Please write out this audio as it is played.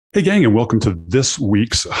Hey, gang, and welcome to this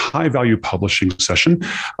week's High Value Publishing session.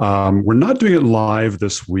 We're not doing it live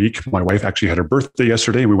this week. My wife actually had her birthday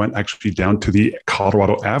yesterday, and we went actually down to the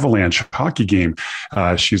Colorado Avalanche hockey game.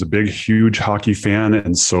 She's a big, huge hockey fan,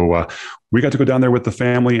 and so we got to go down there with the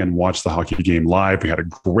family and watch the hockey game live. We had a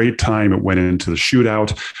great time. It went into the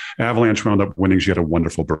shootout. Avalanche wound up winning. She had a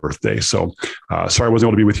wonderful birthday. So sorry I wasn't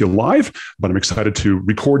able to be with you live, but I'm excited to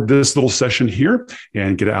record this little session here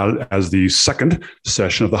and get it out as the second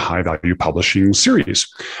session of the High Value Publishing series.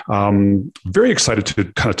 Very excited to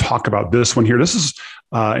kind of talk about this one here. This is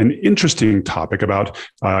an interesting topic about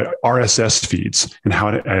RSS feeds and how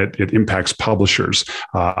it impacts publishers.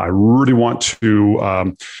 I really want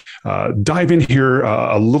to dive in here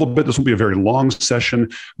a little bit. This won't be a very long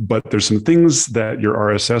session, but there's some things that your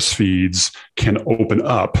RSS feeds can open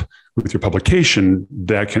up with your publication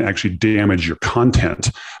that can actually damage your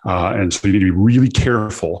content. And so you need to be really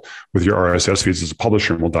careful with your RSS feeds as a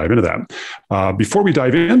publisher, and we'll dive into that. Before we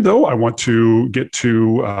dive in, though, I want to get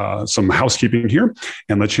to some housekeeping here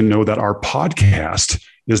and let you know that our podcast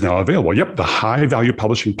is now available. Yep, the High Value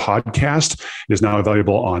Publishing Podcast is now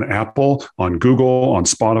available on Apple, on Google, on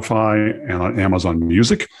Spotify, and on Amazon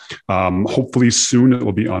Music. Hopefully soon it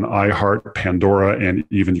will be on iHeart, Pandora, and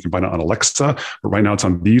even you can find it on Alexa. But right now it's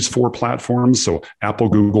on these four platforms. So Apple,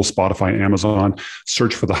 Google, Spotify, Amazon.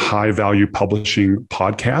 Search for the High Value Publishing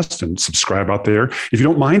Podcast and subscribe out there. If you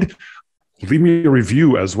don't mind, leave me a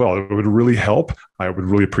review as well. It would really help. I would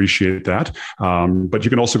really appreciate that. But you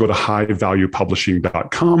can also go to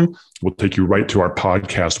highvaluepublishing.com. We'll take you right to our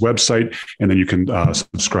podcast website, and then you can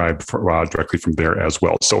subscribe directly from there as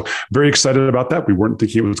well. So very excited about that. We weren't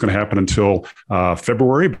thinking it was going to happen until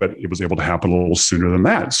February, but it was able to happen a little sooner than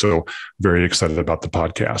that. So very excited about the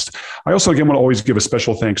podcast. I also, again, want to always give a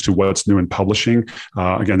special thanks to What's New in Publishing.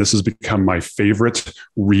 Again, this has become my favorite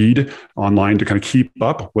read online to kind of keep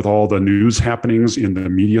up with all the news happenings in the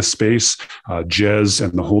media space. Jez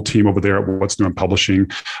and the whole team over there at What's New in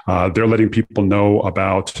Publishing, they're letting people know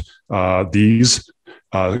about these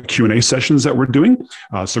Q&A sessions that we're doing.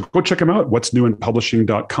 So go check them out,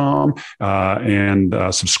 what'snewinpublishing.com, and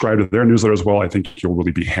subscribe to their newsletter as well. I think you'll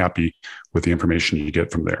really be happy with the information you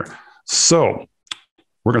get from there. So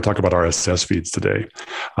we're going to talk about RSS feeds today.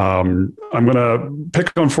 I'm going to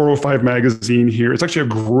pick on 405 Magazine here. It's actually a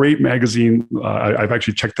great magazine. I've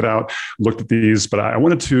actually checked it out, looked at these, but I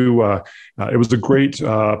wanted to, it was a great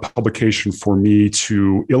publication for me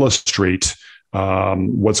to illustrate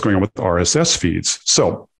what's going on with RSS feeds.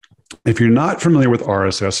 So if you're not familiar with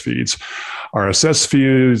RSS feeds,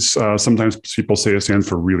 sometimes people say it stands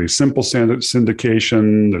for really simple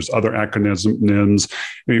syndication. There's other acronyms. I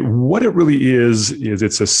mean, what it really is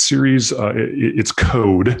it's a series, it's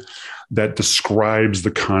code that describes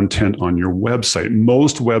the content on your website.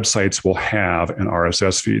 Most websites will have an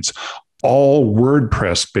RSS feeds. All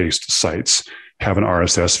WordPress-based sites have an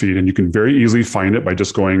RSS feed, and you can very easily find it by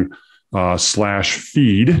just going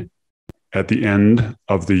 /feed at the end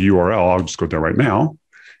of the URL. I'll just go there right now,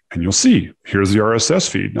 and you'll see, here's the RSS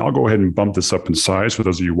feed. Now I'll go ahead and bump this up in size for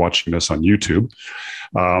those of you watching this on YouTube.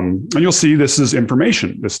 And you'll see this is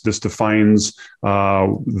information. This defines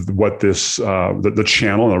what this, the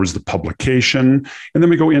channel, in other words, the publication. And then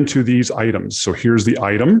we go into these items. So here's the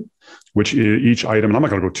item, which is each item, and I'm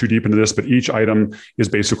not going to go too deep into this, but each item is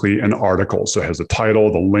basically an article. So it has the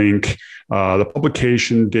title, the link, the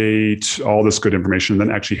publication date, all this good information, and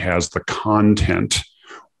then actually has the content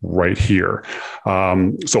right here.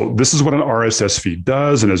 So this is what an RSS feed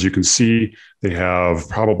does. And as you can see, they have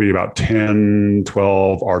probably about 10,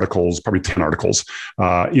 12 articles, probably 10 articles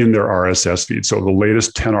in their RSS feed. So the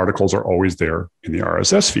latest 10 articles are always there in the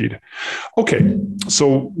RSS feed. Okay,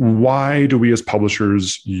 so why do we as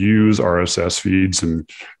publishers use RSS feeds, and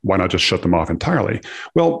why not just shut them off entirely?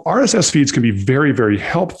 Well, RSS feeds can be very, very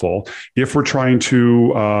helpful if we're trying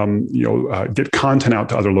to get content out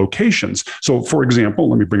to other locations. So for example,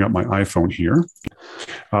 let me bring up my iPhone here.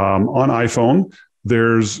 On iPhone,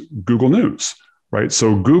 there's Google News, right?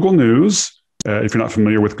 So Google News, if you're not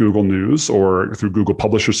familiar with Google News, or through Google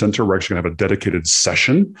Publisher Center, we're actually going to have a dedicated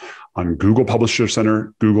session on Google Publisher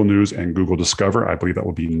Center, Google News, and Google Discover. I believe that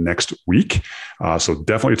will be next week. So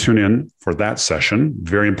definitely tune in for that session.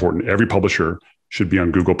 Very important. Every publisher should be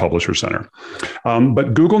on Google Publisher Center.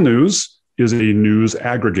 But Google News is a news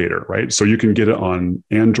aggregator, right? So you can get it on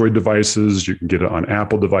Android devices, you can get it on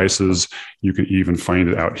Apple devices, you can even find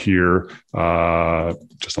it out here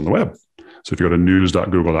just on the web. So if you go to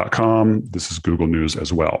news.google.com, this is Google News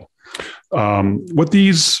as well. What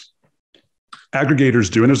these Aggregators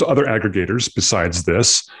do, and there's other aggregators besides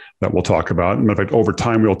this that we'll talk about. And in fact, over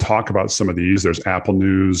time, we'll talk about some of these. There's Apple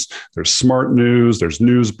News, there's Smart News, there's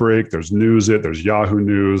Newsbreak, there's Newsit, there's Yahoo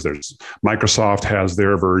News, there's Microsoft has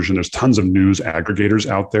their version. There's tons of news aggregators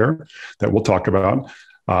out there that we'll talk about.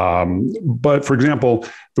 But for example,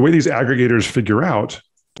 the way these aggregators figure out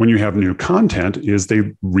when you have new content is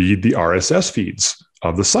they read the RSS feeds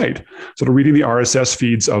of the site. So they're reading the RSS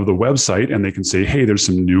feeds of the website and they can say, hey, there's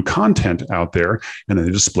some new content out there. And then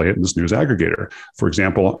they display it in this news aggregator. For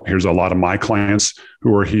example, here's a lot of my clients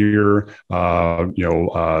who are here.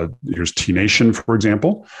 Here's T Nation, for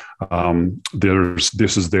example.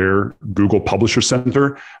 This is their Google Publisher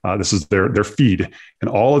Center. This is their feed. And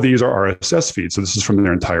all of these are RSS feeds. So this is from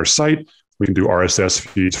their entire site. We can do RSS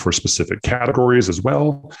feeds for specific categories as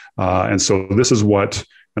well. And so this is what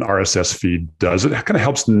an RSS feed does. It kind of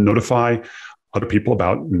helps notify other people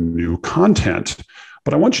about new content.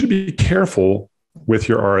 But I want you to be careful with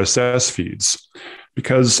your RSS feeds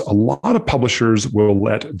because a lot of publishers will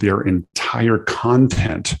let their entire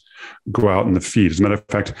content go out in the feed. As a matter of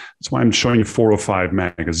fact, that's why I'm showing you 405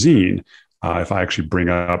 Magazine. If I actually bring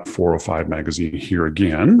up 405 Magazine here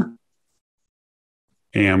again,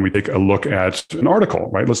 and we take a look at an article,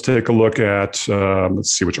 right? Let's take a look at,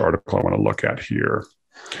 let's see which article I want to look at here.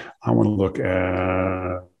 I want to look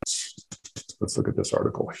at, let's look at this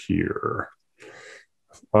article here.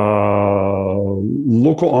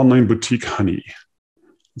 Local online boutique honey.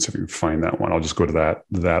 Let's see if we can find that one. I'll just go to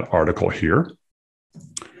that article here.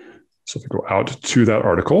 So if we go out to that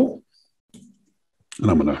article,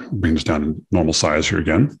 and I'm going to bring this down in normal size here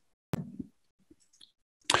again.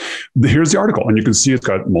 Here's the article, and you can see it's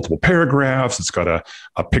got multiple paragraphs. It's got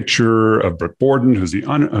a picture of Brooke Borden, who's the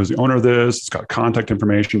owner of this. It's got contact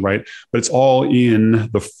information, right? But it's all in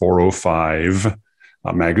the 405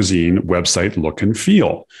 magazine website look and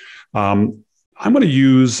feel. I'm going to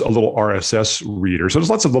use a little RSS reader. So there's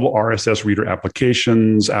lots of little RSS reader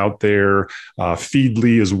applications out there.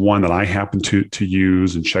 Feedly is one that I happen to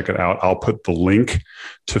use, and check it out. I'll put the link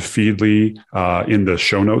to Feedly in the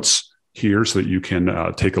show notes here so that you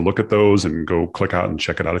can take a look at those and go click out and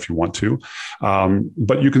check it out if you want to.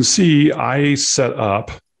 But you can see I set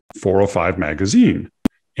up 405 Magazine.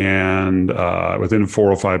 And within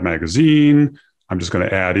 405 Magazine, I'm just going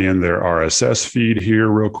to add in their RSS feed here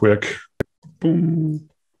real quick. Boom.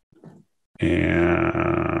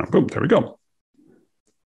 And boom, there we go.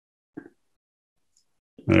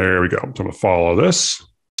 There we go. So I'm going to follow this.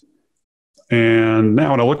 And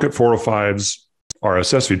now when I look at 405's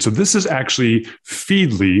RSS feed. So this is actually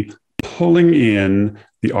Feedly pulling in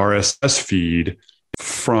the RSS feed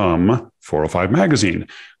from 405 Magazine.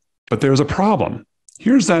 But there's a problem.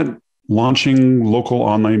 Here's that launching local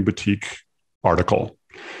online boutique article.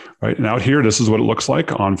 Right. And out here, this is what it looks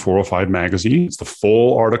like on 405 Magazine. It's the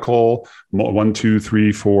full article, 1, 2,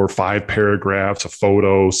 3, 4, 5 paragraphs, a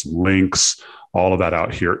photo, some links, all of that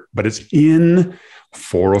out here. But it's in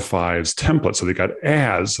 405's template. So they got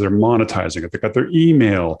ads, they're monetizing it. They got their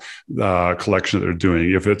email collection that they're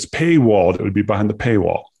doing. If it's paywalled, it would be behind the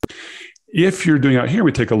paywall. If you're doing out here,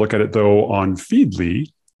 we take a look at it though on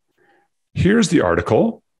Feedly. Here's the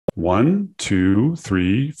article, 1, 2,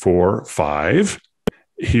 3, 4, 5.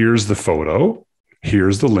 Here's the photo.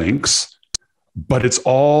 Here's the links. But it's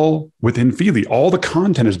all within Feedly. All the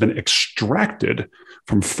content has been extracted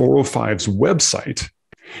from 405's website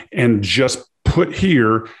and just put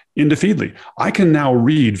here into Feedly. I can now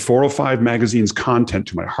read 405 Magazine's content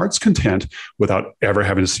to my heart's content without ever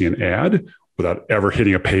having to see an ad, without ever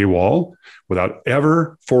hitting a paywall, without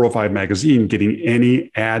ever 405 Magazine getting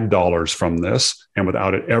any ad dollars from this, and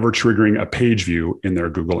without it ever triggering a page view in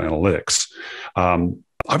their Google Analytics.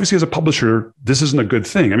 Obviously, as a publisher, this isn't a good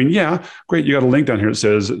thing. I mean, yeah, great. You got a link down here that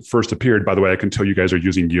says first appeared. By the way, I can tell you guys are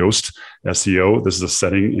using Yoast SEO. This is a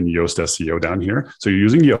setting in Yoast SEO down here. So you're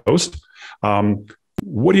using Yoast.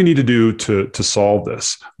 What do you need to do to solve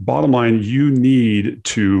this? Bottom line, you need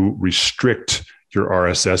to restrict your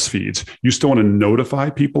RSS feeds. You still want to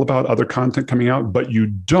notify people about other content coming out, but you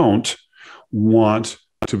don't want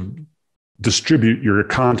to distribute your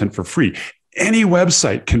content for free. Any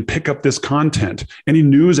website can pick up this content. Any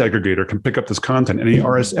news aggregator can pick up this content. Any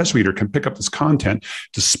RSS reader can pick up this content,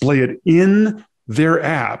 display it in their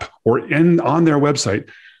app or on their website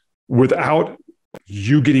without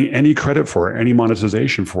you getting any credit for it, any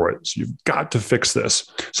monetization for it. So you've got to fix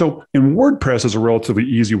this. So in WordPress is a relatively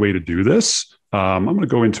easy way to do this. I'm going to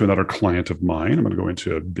go into another client of mine. I'm going to go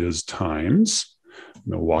into BizTimes.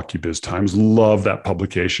 Milwaukee BizTimes. Love that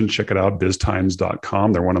publication. Check it out,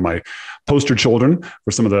 biztimes.com. They're one of my poster children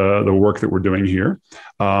for some of the work that we're doing here.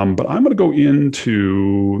 But I'm going to go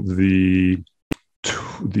into the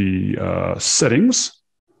settings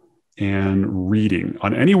and reading.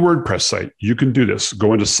 On any WordPress site, you can do this.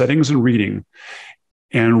 Go into settings and reading.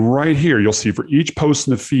 And right here, you'll see for each post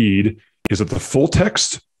in the feed, is it the full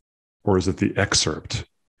text or is it the excerpt?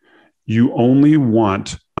 You only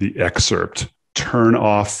want the excerpt. Turn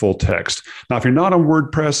off full text. Now, if you're not on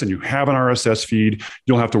WordPress and you have an RSS feed,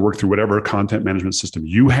 you'll have to work through whatever content management system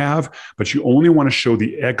you have, but you only want to show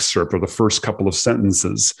the excerpt or the first couple of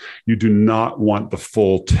sentences. You do not want the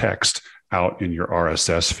full text out in your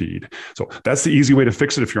RSS feed. So that's the easy way to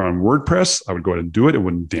fix it. If you're on WordPress, I would go ahead and do it. It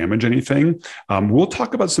wouldn't damage anything. We'll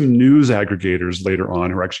talk about some news aggregators later on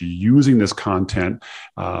who are actually using this content.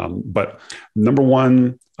 But number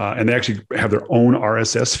one, and they actually have their own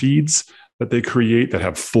RSS feeds that they create that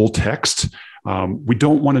have full text. We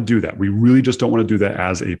don't want to do that. We really just don't want to do that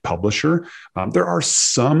as a publisher. There are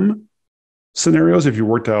some scenarios, if you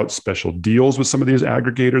worked out special deals with some of these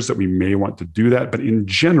aggregators, that we may want to do that. But in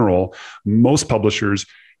general, most publishers,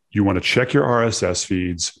 you want to check your RSS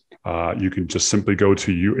feeds. You can just simply go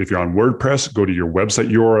to if you're on WordPress, go to your website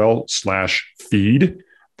URL/feed.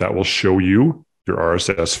 That will show you your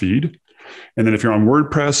RSS feed. And then if you're on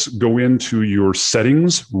WordPress, go into your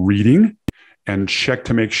settings, reading, and check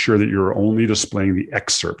to make sure that you're only displaying the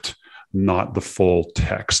excerpt, not the full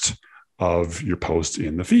text of your post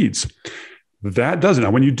in the feeds. That does it.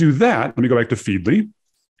 Now, when you do that, let me go back to Feedly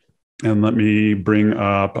and let me bring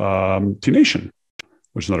up T-Nation,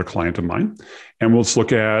 which is another client of mine. And we'll just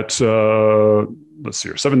look at, let's see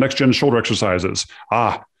here, 7 next-gen shoulder exercises.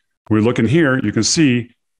 We're looking here. You can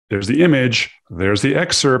see there's the image, there's the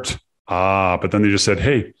excerpt. But then they just said,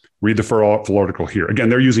 hey, read the full article here. Again,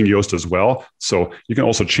 they're using Yoast as well. So you can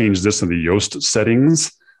also change this in the Yoast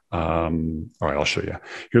settings. All right, I'll show you.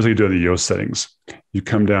 Here's how you do the Yoast settings. You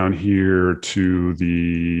come down here to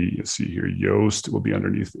let's see here, Yoast will be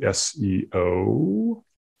underneath SEO.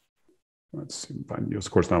 Let's see, find Yoast.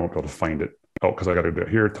 Of course, now I won't be able to find it. Oh, because I got to do it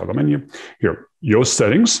here, toggle menu. Here, Yoast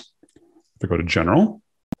settings. If I go to general.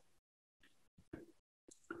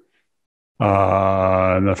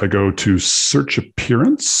 And if I go to search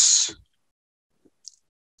appearance,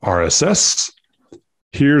 RSS,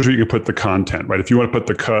 here's where you can put the content, right? If you want to put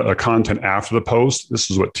the content after the post, this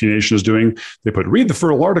is what T-Nation is doing. They put read the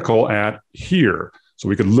full article at here. So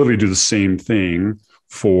we could literally do the same thing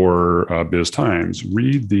for Biz Times.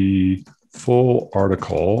 Read the full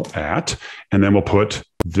article at, and then we'll put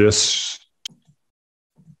this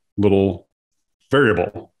little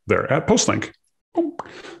variable there at post link.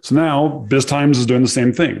 So now Biz Times is doing the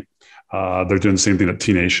same thing. They're doing the same thing that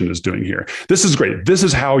T-Nation is doing here. This is great. This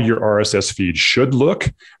is how your RSS feed should look.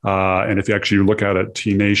 And if you actually look out at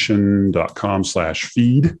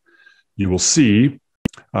tnation.com/feed, you will see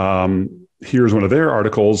here's one of their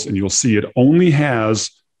articles, and you'll see it only has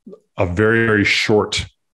a very, very short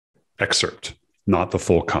excerpt, not the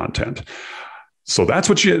full content. So that's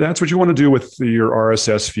what you want to do with your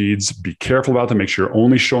RSS feeds. Be careful about them. Make sure you're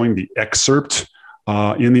only showing the excerpt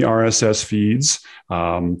in the RSS feeds.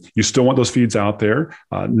 You still want those feeds out there.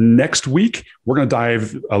 Next week, we're going to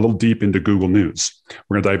dive a little deep into Google News.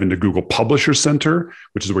 We're going to dive into Google Publisher Center,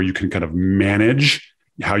 which is where you can kind of manage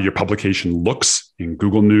how your publication looks in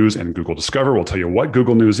Google News and Google Discover. We'll tell you what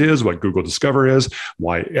Google News is, what Google Discover is,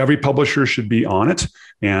 why every publisher should be on it,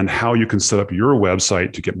 and how you can set up your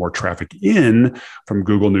website to get more traffic in from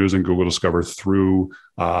Google News and Google Discover through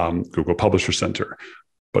Google Publisher Center.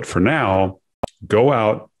 But for now, go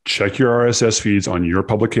out, check your RSS feeds on your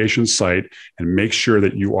publication site, and make sure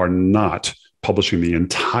that you are not publishing the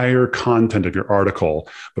entire content of your article,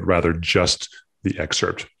 but rather just the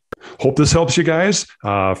excerpt. Hope this helps you guys.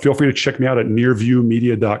 Feel free to check me out at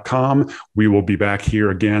nearviewmedia.com. We will be back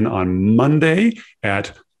here again on Monday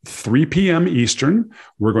at 3 p.m. Eastern.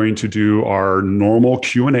 We're going to do our normal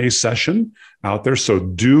Q&A session out there. So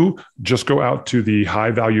do just go out to the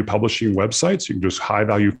High Value Publishing website. So you can just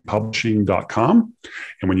highvaluepublishing.com.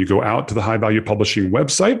 And when you go out to the High Value Publishing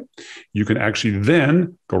website, you can actually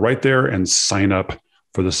then go right there and sign up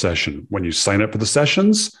for the session. When you sign up for the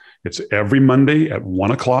sessions, it's every Monday at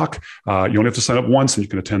 1 o'clock. You only have to sign up once and you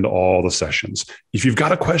can attend all the sessions. If you've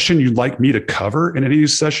got a question you'd like me to cover in any of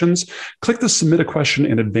these sessions, click the submit a question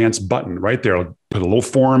in advance button right there. I'll put a little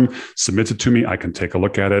form, submit it to me. I can take a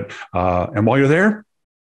look at it. And while you're there,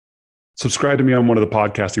 subscribe to me on one of the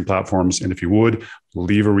podcasting platforms. And if you would,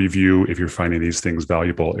 leave a review if you're finding these things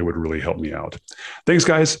valuable. It would really help me out. Thanks,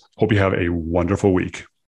 guys. Hope you have a wonderful week.